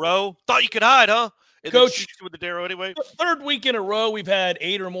to your row. Thought you could hide, huh? And Coach, then with the Darrow anyway. Third week in a row, we've had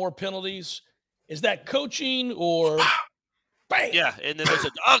 8 or more penalties. Is that coaching or? Bang. Yeah, and then there's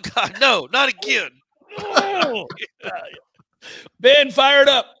oh God, no, not again. Ben, fired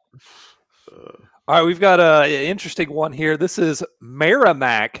up. All right, we've got an interesting one here. This is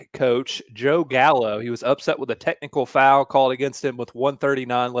Merrimack coach Joe Gallo. He was upset with a technical foul called against him with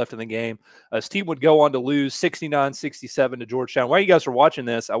 1:39 left in the game. His team would go on to lose 69-67 to Georgetown. While you guys are watching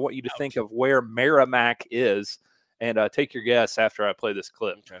this, I want you to think of where Merrimack is and take your guess after I play this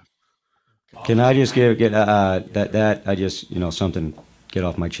clip. Okay. Can I just get that I just something get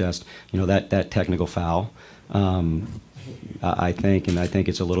off my chest? That technical foul. I think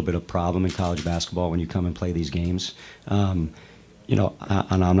it's a little bit of a problem in college basketball when you come and play these games. And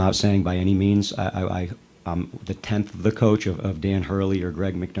I'm not saying by any means I'm the 10th of the coach of Dan Hurley or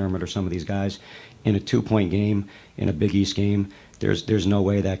Greg McDermott or some of these guys. in a 2-point game, in a Big East game, there's no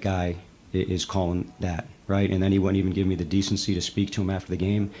way that guy is calling that, right? And then he wouldn't even give me the decency to speak to him after the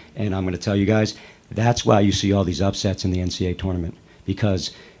game. And I'm going to tell you guys, that's why you see all these upsets in the NCAA tournament,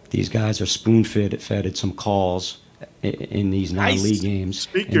 because these guys are spoon-fed some calls in these non-league games.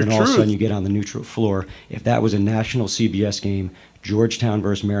 And then all of a sudden you get on the neutral floor. If that was a national CBS game, Georgetown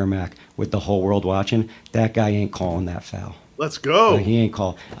versus Merrimack, with the whole world watching, that guy ain't calling that foul. Let's go. He ain't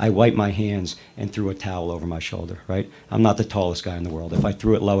call. I wiped my hands and threw a towel over my shoulder, right? I'm not the tallest guy in the world. If I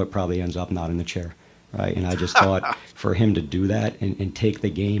threw it low, it probably ends up not in the chair, right? And I just thought for him to do that and take the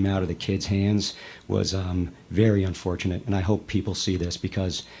game out of the kids' hands was very unfortunate. And I hope people see this,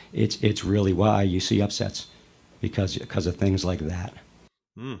 because it's really why you see upsets, because of things like that.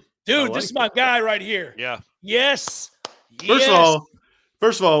 Dude, this is my guy right here. Yeah. Yes.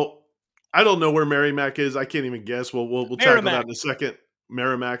 First of all, I don't know where Merrimack is. I can't even guess. We'll tackle that in a second.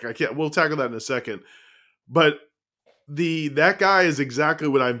 Merrimack. We'll tackle that in a second. But that guy is exactly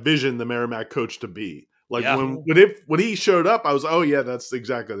what I envisioned the Merrimack coach to be. Like when he showed up, I was, oh yeah, that's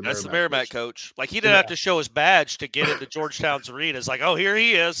exactly the Merrimack coach. Like he didn't have to show his badge to get into Georgetown's arena. It's like, oh, here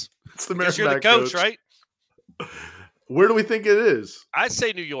he is. It's the Merrimack you're the coach, right? Where do we think it is? I'd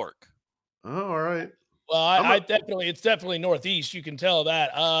say New York. Oh, all right. Well, it's definitely Northeast. You can tell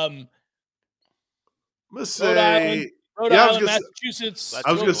that. Let's Rhode say Island, Massachusetts.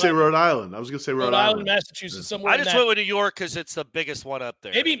 I was going to say Rhode Island. Rhode Island, Massachusetts. Somewhere. I just went with New York because it's the biggest one up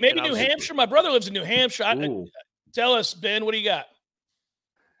there. Maybe New Hampshire. My brother lives in New Hampshire. Tell us, Ben, what do you got?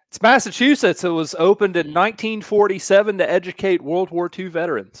 It's Massachusetts. It was opened in 1947 to educate World War II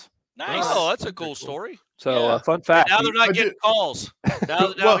veterans. Nice. Oh, that's a cool story. So, fun fact. And now they're not getting calls.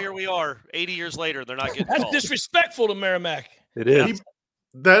 Now here we are, 80 years later. They're not getting calls. That's disrespectful to Merrimack. It is.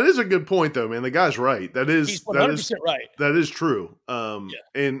 That is a good point, though, man. The guy's right. He's 100% right. That is true. And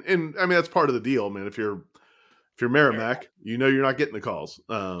I mean that's part of the deal, man. If you're Merrimack, you know you're not getting the calls.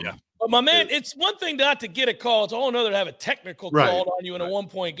 But my man, it's one thing not to get a call. It's a whole another to have a technical called on you in a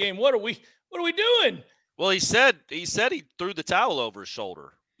 1-point game. What are we doing? Well, he said he threw the towel over his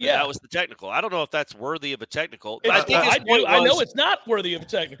shoulder. Yeah, that was the technical. I don't know if that's worthy of a technical. I know it's not worthy of a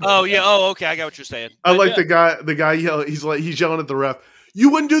technical. Oh yeah. Oh, okay. I got what you're saying. I like the guy yell. He's yelling at the ref. You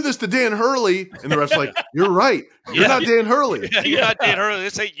wouldn't do this to Dan Hurley, and the ref's like, "You're right. You're not Dan Hurley. You're not Dan Hurley.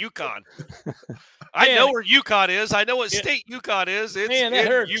 This ain't UConn. I know where UConn is. I know what state UConn is. It's in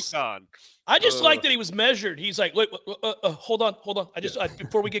UConn. I just like that he was measured. He's like, wait, hold on.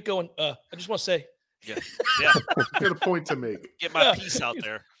 Before we get going, I just want to say, yeah, got a point to make. Get my piece out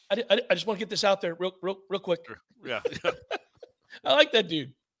there. I just want to get this out there real quick. Yeah. I like that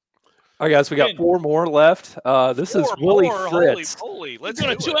dude. All right, guys, we got 4 more left. This is Willie Fritz. Holy, let's do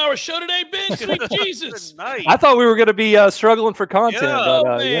a 2-hour show today, Ben. Sweet Jesus. Nice. I thought we were going to be struggling for content.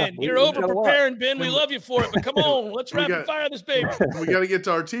 Man, you're over preparing, Ben. We love you for it, but come on, let's rapid fire this baby. We got to get to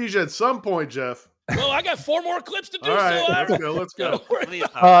Artesia at some point, Jeff. Well, I got 4 more clips to do. All right, let's go.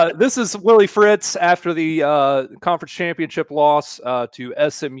 This is Willie Fritz after the conference championship loss to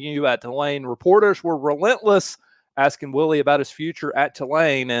SMU at Tulane. Reporters were relentless, asking Willie about his future at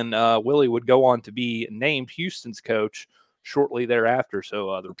Tulane, and Willie would go on to be named Houston's coach shortly thereafter.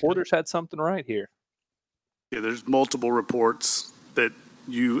 So the reporters had something right here. Yeah, there's multiple reports that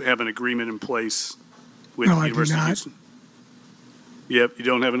you have an agreement in place with the University of Houston. Yep, you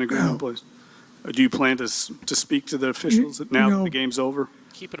don't have an agreement in place. Do you plan to speak to the officials now that the game's over?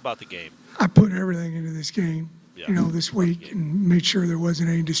 Keep it about the game. I put everything into this game, this week, and made sure there wasn't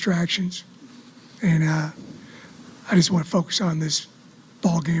any distractions. And I just want to focus on this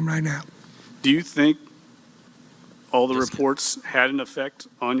ball game right now. Do you think all the reports had an effect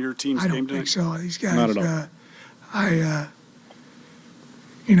on your team's game tonight? I don't think so. These guys, not at all.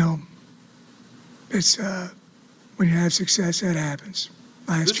 It's when you have success, that happens.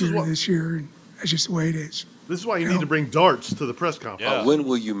 Last year, this year, and that's just the way it is. This is why you need to bring darts to the press conference. When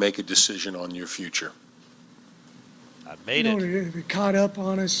will you make a decision on your future? I made it. If it caught up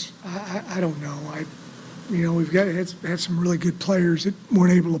on us, I don't know. We've had some really good players that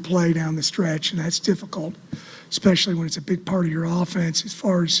weren't able to play down the stretch, and that's difficult, especially when it's a big part of your offense as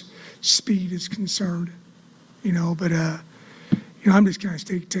far as speed is concerned. But I'm just kind of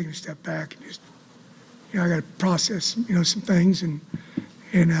taking a step back and just, I got to process, some things, and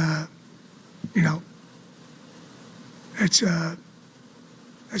that's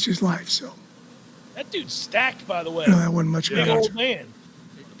just life. So that dude's stacked, by the way. That wasn't much big old man.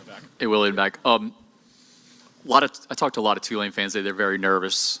 Hey, Willie, in the back. I talked to a lot of Tulane fans today. They're very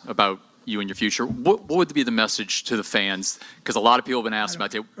nervous about you and your future. What would be the message to the fans? Because a lot of people have been asking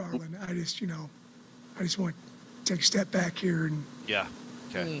about it. Garland, I just want to take a step back here and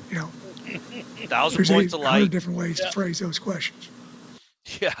 1,000 There's points 100 alike. different ways to phrase those questions.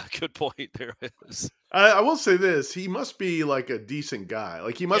 Yeah, good point. There is. I will say this: he must be like a decent guy.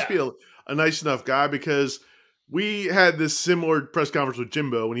 Like he must be a nice enough guy, because we had this similar press conference with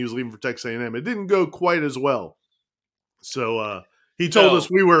Jimbo when he was leaving for Texas A&M. It didn't go quite as well. So he told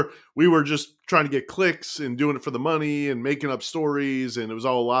us we were just trying to get clicks and doing it for the money and making up stories, and it was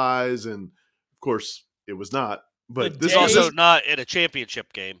all lies. And of course, it was not. But This was also not in a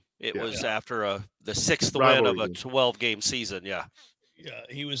championship game. It was after the 6th win of a 12-game season. Yeah. Yeah,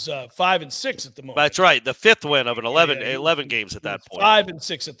 he was 5-6 at the moment. That's right. The 5th win of an 11 games at that point.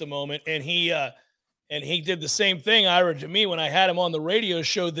 5-6 at the moment, and he did the same thing, Ira, to me when I had him on the radio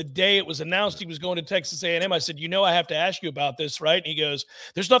show the day it was announced he was going to Texas A&M. I said, I have to ask you about this, right? And he goes,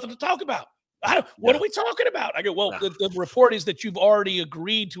 "There's nothing to talk about." What are we talking about? I go, "Well, the report is that you've already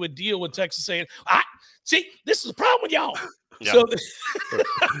agreed to a deal with Texas A&M." See, this is the problem with y'all. Yeah. So,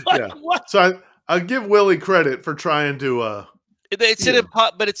 So I'll give Willie credit for trying to. It's an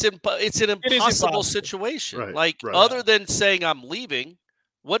impossible situation. Right, other than saying I'm leaving,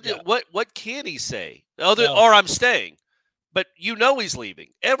 what can he say? Or I'm staying. But he's leaving.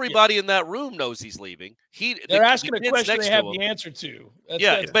 Everybody in that room knows he's leaving. They're asking a question they have the answer to.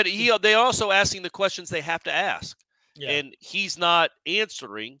 But they're also asking the questions they have to ask. Yeah. And he's not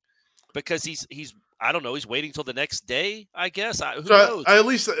answering because he's I don't know. He's waiting till the next day, I guess. Who knows? I at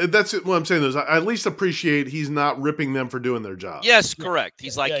least that's what I'm saying. I at least appreciate he's not ripping them for doing their job. Yes, correct.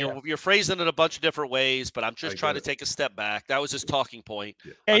 He's like, you're phrasing it a bunch of different ways, but I'm just trying to take a step back. That was his talking point.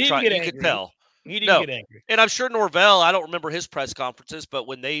 Yeah, he didn't get angry. You could tell. He didn't get angry. And I'm sure Norvell, I don't remember his press conferences, but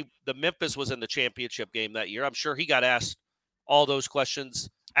when the Memphis was in the championship game that year, I'm sure he got asked all those questions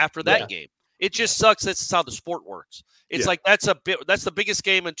after that game. It just sucks. That's how the sport works. It's like that's the biggest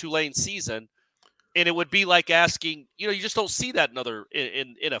game in Tulane's season. And it would be like asking, you just don't see that in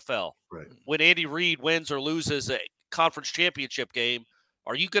NFL. Right. When Andy Reid wins or loses a conference championship game,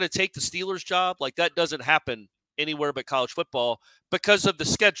 are you going to take the Steelers job? Like that doesn't happen anywhere but college football because of the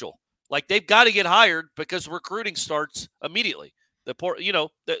schedule. Like they've got to get hired because recruiting starts immediately.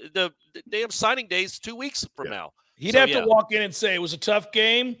 The damn signing day is 2 weeks from now. He'd have to walk in and say it was a tough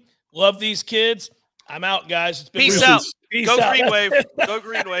game. Love these kids. I'm out, guys. It's been Peace out. Go Green Wave. Go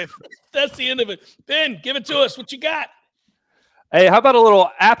Green Wave. That's the end of it. Ben, give it to us. What you got? Hey, how about a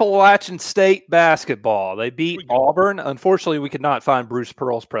little Appalachian State basketball? They beat Auburn. Unfortunately, we could not find Bruce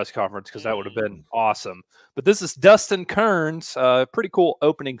Pearl's press conference because that would have been awesome. But this is Dustin Kearns' pretty cool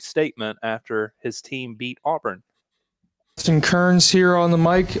opening statement after his team beat Auburn. Dustin Kearns here on the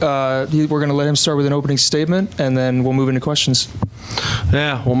mic. We're going to let him start with an opening statement, and then we'll move into questions.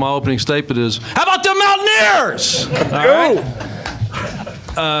 Yeah, well, my opening statement is, how about the Mountaineers? All right.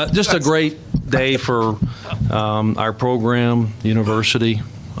 Just a great day for our program, university.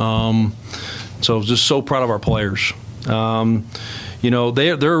 So just so proud of our players. They've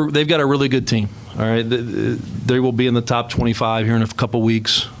got a really good team. All right, they will be in the top 25 here in a couple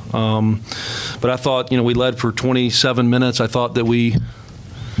weeks. But I thought, we led for 27 minutes. I thought that we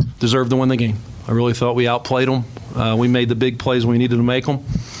deserved to win the game. I really thought we outplayed them. We made the big plays when we needed to make them,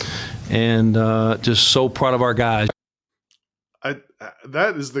 and just so proud of our guys.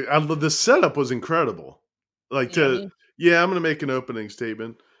 The setup was incredible. I'm going to make an opening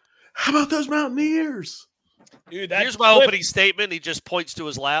statement. How about those Mountaineers? Dude, here's my opening statement. He just points to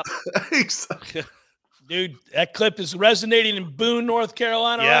his lap. Dude, that clip is resonating in Boone, North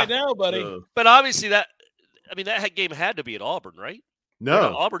Carolina right now, buddy. But obviously that game had to be at Auburn, right?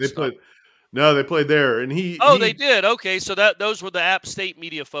 No, they played there, and they did. Okay, so those were the App State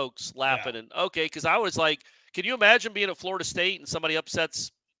media folks laughing, and because I was like, can you imagine being at Florida State and somebody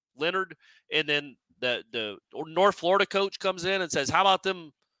upsets Leonard, and then the North Florida coach comes in and says, "How about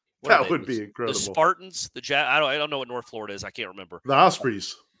them?" That would be incredible. The Spartans, I don't know what North Florida is. I can't remember. The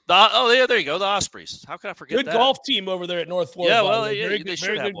Ospreys. There you go. The Ospreys. How can I forget that? Good golf team over there at North Florida. Yeah, well, very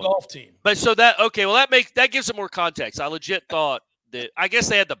good golf team. But so that gives it more context. I legit thought that I guess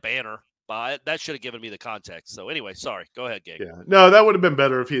they had the banner, but that should have given me the context. So anyway, sorry. Go ahead, Gabe. Yeah. No, that would have been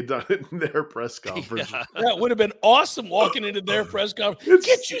better if he had done it in their press conference. That would have been awesome walking into their press conference.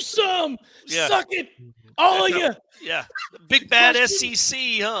 Get you some. Suck it. All of you. Yeah. Big bad SEC,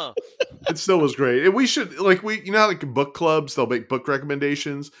 huh? It still was great. And we should, how book clubs, they'll make book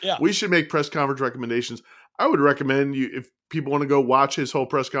recommendations. Yeah. We should make press conference recommendations. I would recommend you, if people want to go watch his whole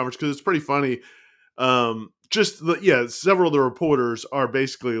press conference, because it's pretty funny. Several of the reporters are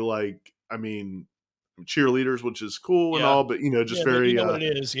basically cheerleaders, which is cool and all, but very. You know what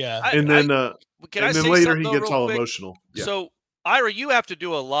it is, yeah. And then later he gets all emotional. Yeah. So Ira, you have to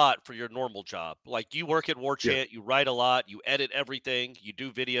do a lot for your normal job. Like you work at Warchant, you write a lot, you edit everything, you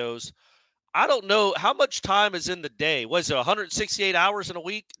do videos. I don't know how much time is in the day. Was it 168 hours in a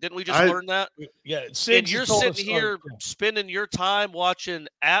week? Didn't we just learn that? Yeah. And you're sitting here spending your time watching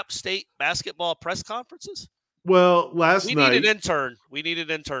App State basketball press conferences? Well, last we night need an intern. We need an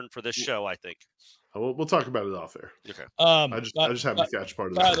intern for this show, I think. We'll talk about it off air. Okay. I just happened to catch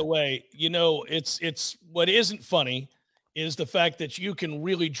part of that. By the way, it's what isn't funny is the fact that you can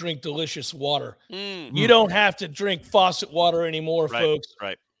really drink delicious water. You don't have to drink faucet water anymore, folks.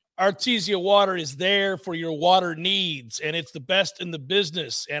 Right. Artesia water is there for your water needs, and it's the best in the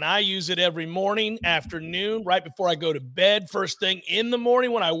business. And I use it every morning, afternoon, right before I go to bed, first thing in the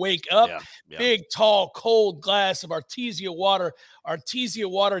morning when I wake up. Yeah. Big, tall, cold glass of Artesia water,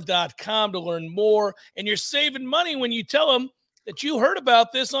 artesiawater.com to learn more. And you're saving money when you tell them that you heard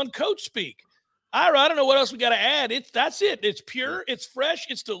about this on Coach Speak. Ira, I don't know what else we got to add. That's it. It's pure, it's fresh,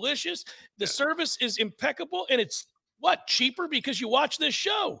 it's delicious. The service is impeccable, and it's cheaper because you watch this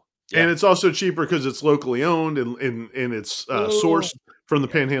show. And it's also cheaper because it's locally owned and it's sourced from the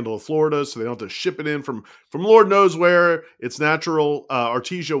Panhandle of Florida, so they don't have to ship it in from Lord knows where. It's natural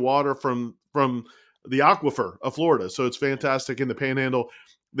Artesia water from the aquifer of Florida, so it's fantastic in the Panhandle.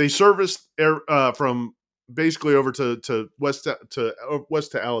 They service from basically over to west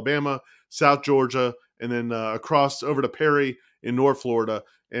to Alabama, South Georgia, and then across over to Perry in North Florida.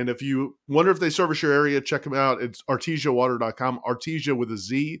 And if you wonder if they service your area, check them out. It's artesiawater.com, Artesia with a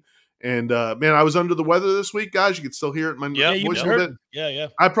Z. And man, I was under the weather this week, guys. You can still hear it in my voice a little bit. Yeah.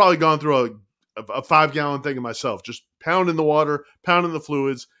 I've probably gone through a 5-gallon thing of myself, just pounding the water, pounding the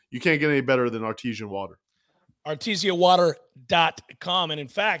fluids. You can't get any better than Artesian water. Artesiawater.com. And in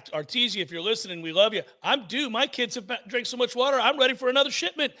fact, Artesia, if you're listening, we love you. I'm due. My kids have drank so much water, I'm ready for another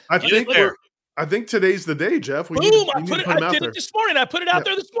shipment. I think today's the day, Jeff. Boom! I did it this morning. I put it out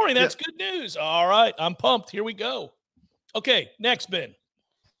there this morning. That's good news. All right. I'm pumped. Here we go. Okay. Next, Ben.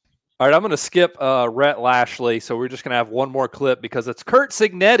 All right, I'm going to skip Rhett Lashley, so we're just going to have one more clip because it's Kurt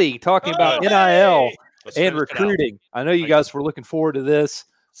Signetti talking about NIL and recruiting. I know you guys were looking forward to this.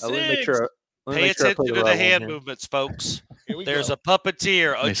 Let me make sure. Pay attention to the hand movements, folks. There's a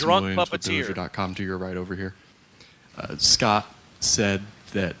puppeteer, a Mason drunk Williams puppeteer. with Dozier.com to your right over here. Scott said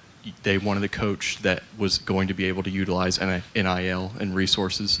that they wanted a coach that was going to be able to utilize NIL and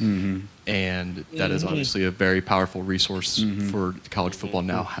resources, and that is obviously a very powerful resource for college football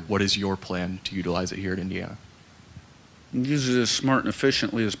now. What is your plan to utilize it here at Indiana? Use it as smart and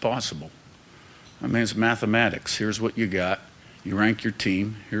efficiently as possible. I mean, it's mathematics. Here's what you got. You rank your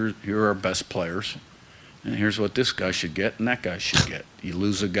team. Here are our best players. And here's what this guy should get and that guy should get. You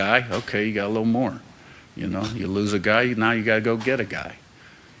lose a guy, okay, you got a little more. You lose a guy, now you got to go get a guy.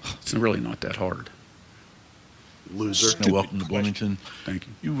 It's really not that hard. Loser. Welcome to Bloomington. Thank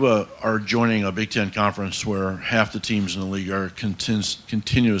you. You are joining a Big Ten conference where half the teams in the league are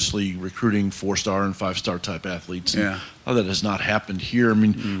continuously recruiting 4-star and 5-star type athletes. Yeah. How that has not happened here. I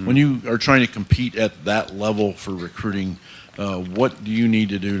mean, when you are trying to compete at that level for recruiting, what do you need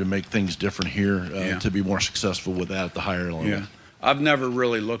to do to make things different here to be more successful with that at the higher level? Yeah. I've never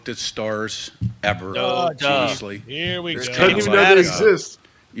really looked at stars ever. Honestly. Here we go. I didn't even know they exist.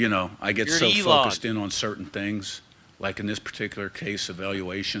 I get so focused in on certain things, like in this particular case,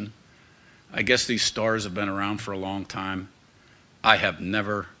 evaluation. I guess these stars have been around for a long time. I have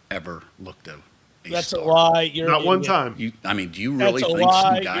never, ever looked at That's star. a lie. You're Not an one idiot. time. Do you really think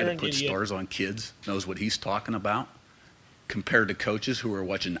some guy that puts stars on kids knows what he's talking about compared to coaches who are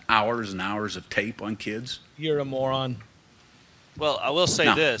watching hours and hours of tape on kids? You're a moron. Well, I will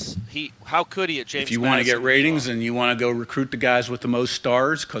say this. How could he at James If you want to get ratings and you want to go recruit the guys with the most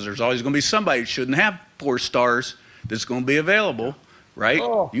stars, because there's always going to be somebody who shouldn't have 4 stars that's going to be available, right?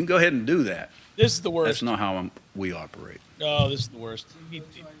 Oh. You can go ahead and do that. This is the worst. That's not how we operate. Oh, this is the worst.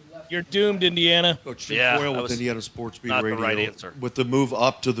 You're doomed, Indiana. Coach Jim Boyle with Indiana Sports Beat not Radio. the right answer. With the move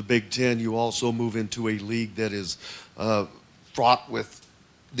up to the Big Ten, you also move into a league that is fraught with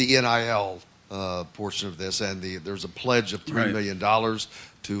the NIL portion of this, and there's a pledge of $3 million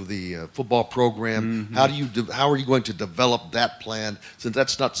to the football program. How are you going to develop that plan, since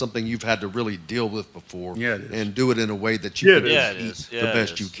that's not something you've had to really deal with before, and do it in a way that you can compete the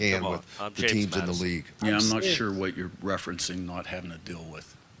best you can with the teams in the league? Yeah, I'm not sure what you're referencing, not having to deal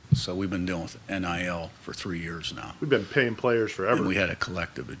with. So we've been dealing with NIL for 3 years now. We've been paying players forever. And we had a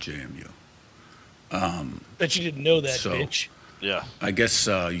collective at JMU. Bet you didn't know that, bitch. Yeah. I guess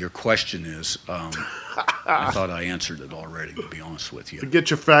your question is, I thought I answered it already, to be honest with you. To get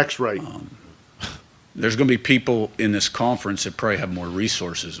your facts right. There's going to be people in this conference that probably have more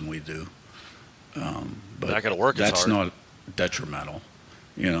resources than we do. But not going to work as hard. That's not detrimental.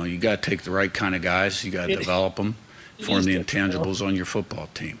 You got to take the right kind of guys. You got to develop them, form the intangibles on your football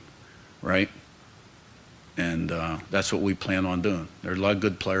team, right? And that's what we plan on doing. There are a lot of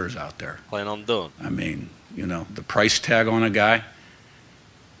good players out there. Plan on doing. I mean, the price tag on a guy,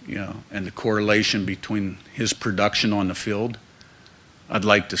 and the correlation between his production on the field, I'd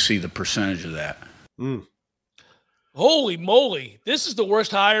like to see the percentage of that. Holy moly. This is the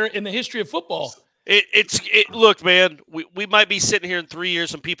worst hire in the history of football. Look, man, we might be sitting here in 3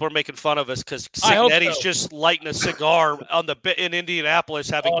 years and people are making fun of us because Cignetti's just lighting a cigar in Indianapolis,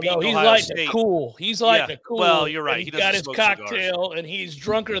 having beaten he's Ohio lighting State. it cool. He's lighting it cool. Well, you're right. He got his cocktail, and he's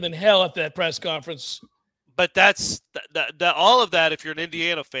drunker than hell at that press conference. But that's all of that. If you're an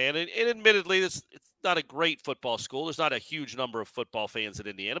Indiana fan, and admittedly, it's not a great football school. There's not a huge number of football fans in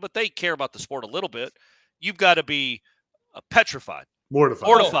Indiana, but they care about the sport a little bit. You've got to be petrified,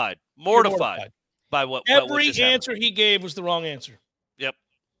 mortified by what every just answer happened. he gave was the wrong answer. Yep,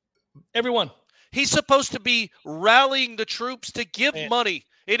 everyone. He's supposed to be rallying the troops to give money,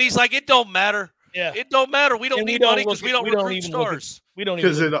 and he's like, "It don't matter. Yeah, it don't matter. We don't need money because we don't recruit stars. We don't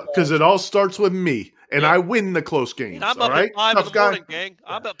because it all starts with me, and I win the close games. And I'm all up right? at 5 in Tough the morning, guy. gang.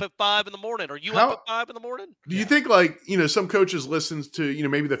 I'm up at 5 in the morning. Are you up at 5 in the morning? Do you think some coaches listens to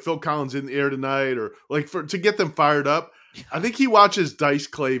maybe the Phil Collins in the air tonight, or to get them fired up? I think he watches Dice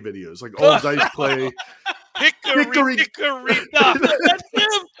Clay videos, like old Dice Clay. Hickory. No, that's him.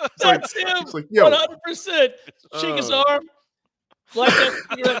 That's him. 100%. Shake his arm. Like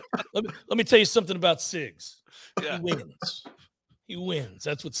that. Let me tell you something about Siggs. Yeah. He wins.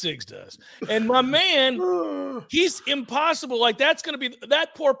 That's what Siggs does. And my man, he's impossible. Like, that's going to be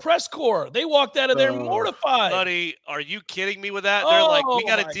that poor press corps. They walked out of there mortified. Buddy, are you kidding me with that? They're like, we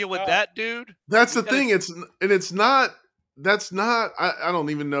got to deal with that dude. That's the thing. It's not. That's not. I don't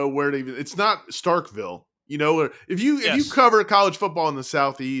even know where to even. It's not Starkville. If you cover college football in the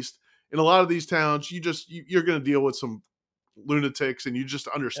Southeast, in a lot of these towns, you're going to deal with some lunatics, and you just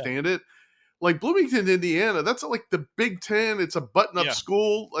understand it. Like Bloomington, Indiana, that's like the Big Ten. It's a button-up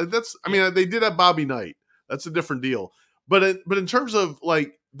school. Like they did have Bobby Knight. That's a different deal. But in terms of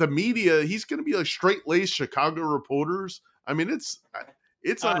like the media, he's going to be like straight-laced Chicago reporters. I mean, it's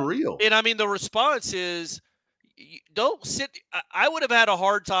unreal. And the response is, don't sit. I would have had a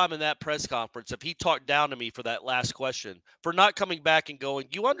hard time in that press conference if he talked down to me for that last question, for not coming back and going,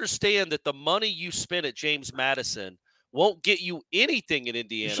 you understand that the money you spent at James Madison won't get you anything in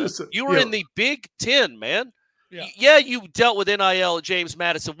Indiana. You were in the Big Ten, man. Yeah, you dealt with NIL at James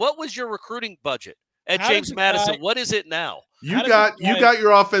Madison. What was your recruiting budget at James Madison? What is it now? You got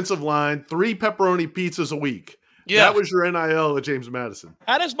your offensive line 3 pepperoni pizzas a week. Yeah. That was your NIL at James Madison.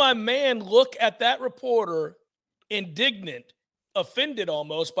 How does my man look at that reporter, indignant, offended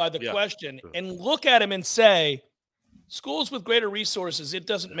almost by the question, and look at him and say, schools with greater resources, it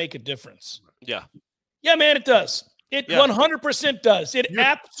doesn't make a difference? Yeah. Yeah, man, it does. It 100% does. It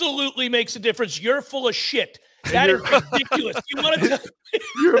absolutely makes a difference. You're full of shit. That is ridiculous. You want to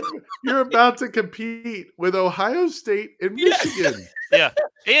you're about to compete with Ohio State and Michigan. Yeah.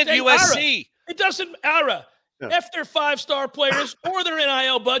 And USC. It doesn't matter. F their 5-star players or their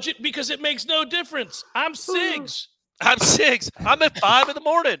NIL budget, because it makes no difference. I'm Siggs. I'm at 5 in the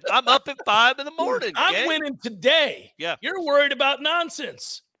morning. I'm up at 5 in the morning. I'm winning today. Yeah. You're worried about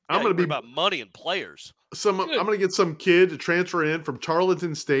nonsense. I'm going to be about money and players. I'm going to get some kid to transfer in from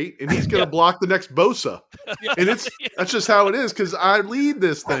Tarleton State, and he's going to block the next Bosa. And that's just how it is, because I lead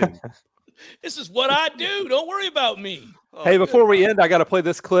this thing. This is what I do. Don't worry about me. Hey, before we end, I got to play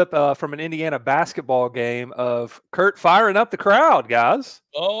this clip from an Indiana basketball game of Kurt firing up the crowd, guys.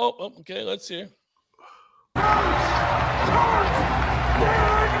 Oh, okay. Let's hear.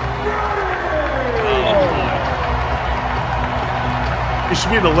 He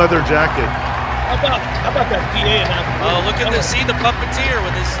should be in a leather jacket. How about that PA announcement? Oh, look at this. See the puppeteer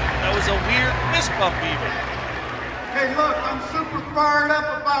with this. That was a weird fist bump even. Hey, look, I'm super fired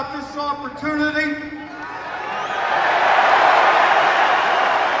up about this opportunity.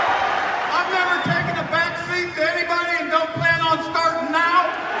 I've never taken a back seat to anybody and don't plan on starting now.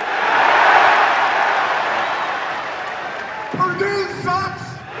 Purdue sucks.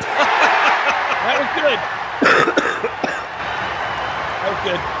 That was good. That was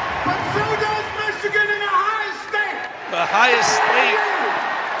good. But so does Michigan in Ohio State. The highest state.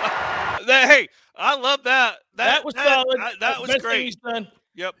 Hey, I love that. That was solid. That was Best great. thing he's done.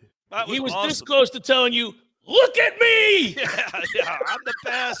 Yep. He was awesome. this close to telling you, look at me. Yeah, I'm the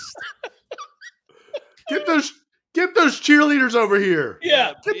best. Get those cheerleaders over here.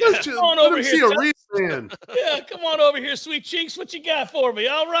 Yeah. Get those Come on let over them here. see a Tell real fan. Yeah, come on over here, sweet cheeks. What you got for me?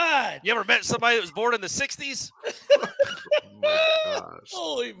 All right. You ever met somebody that was born in the 60s?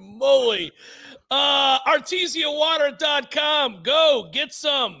 Holy moly. ArtesiaWater.com. Go get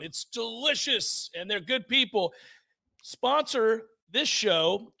some. It's delicious, and they're good people. Sponsor this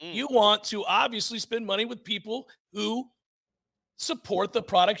show. You want to obviously spend money with people who support the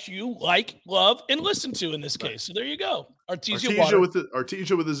products you like, love, and listen to in this case. So there you go. Artesia Water.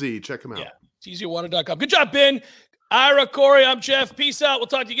 Artesia with a Z. Check them out. Yeah. ArtesiaWater.com. Good job, Ben. Ira, Corey, I'm Jeff. Peace out. We'll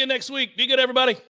talk to you again next week. Be good, everybody.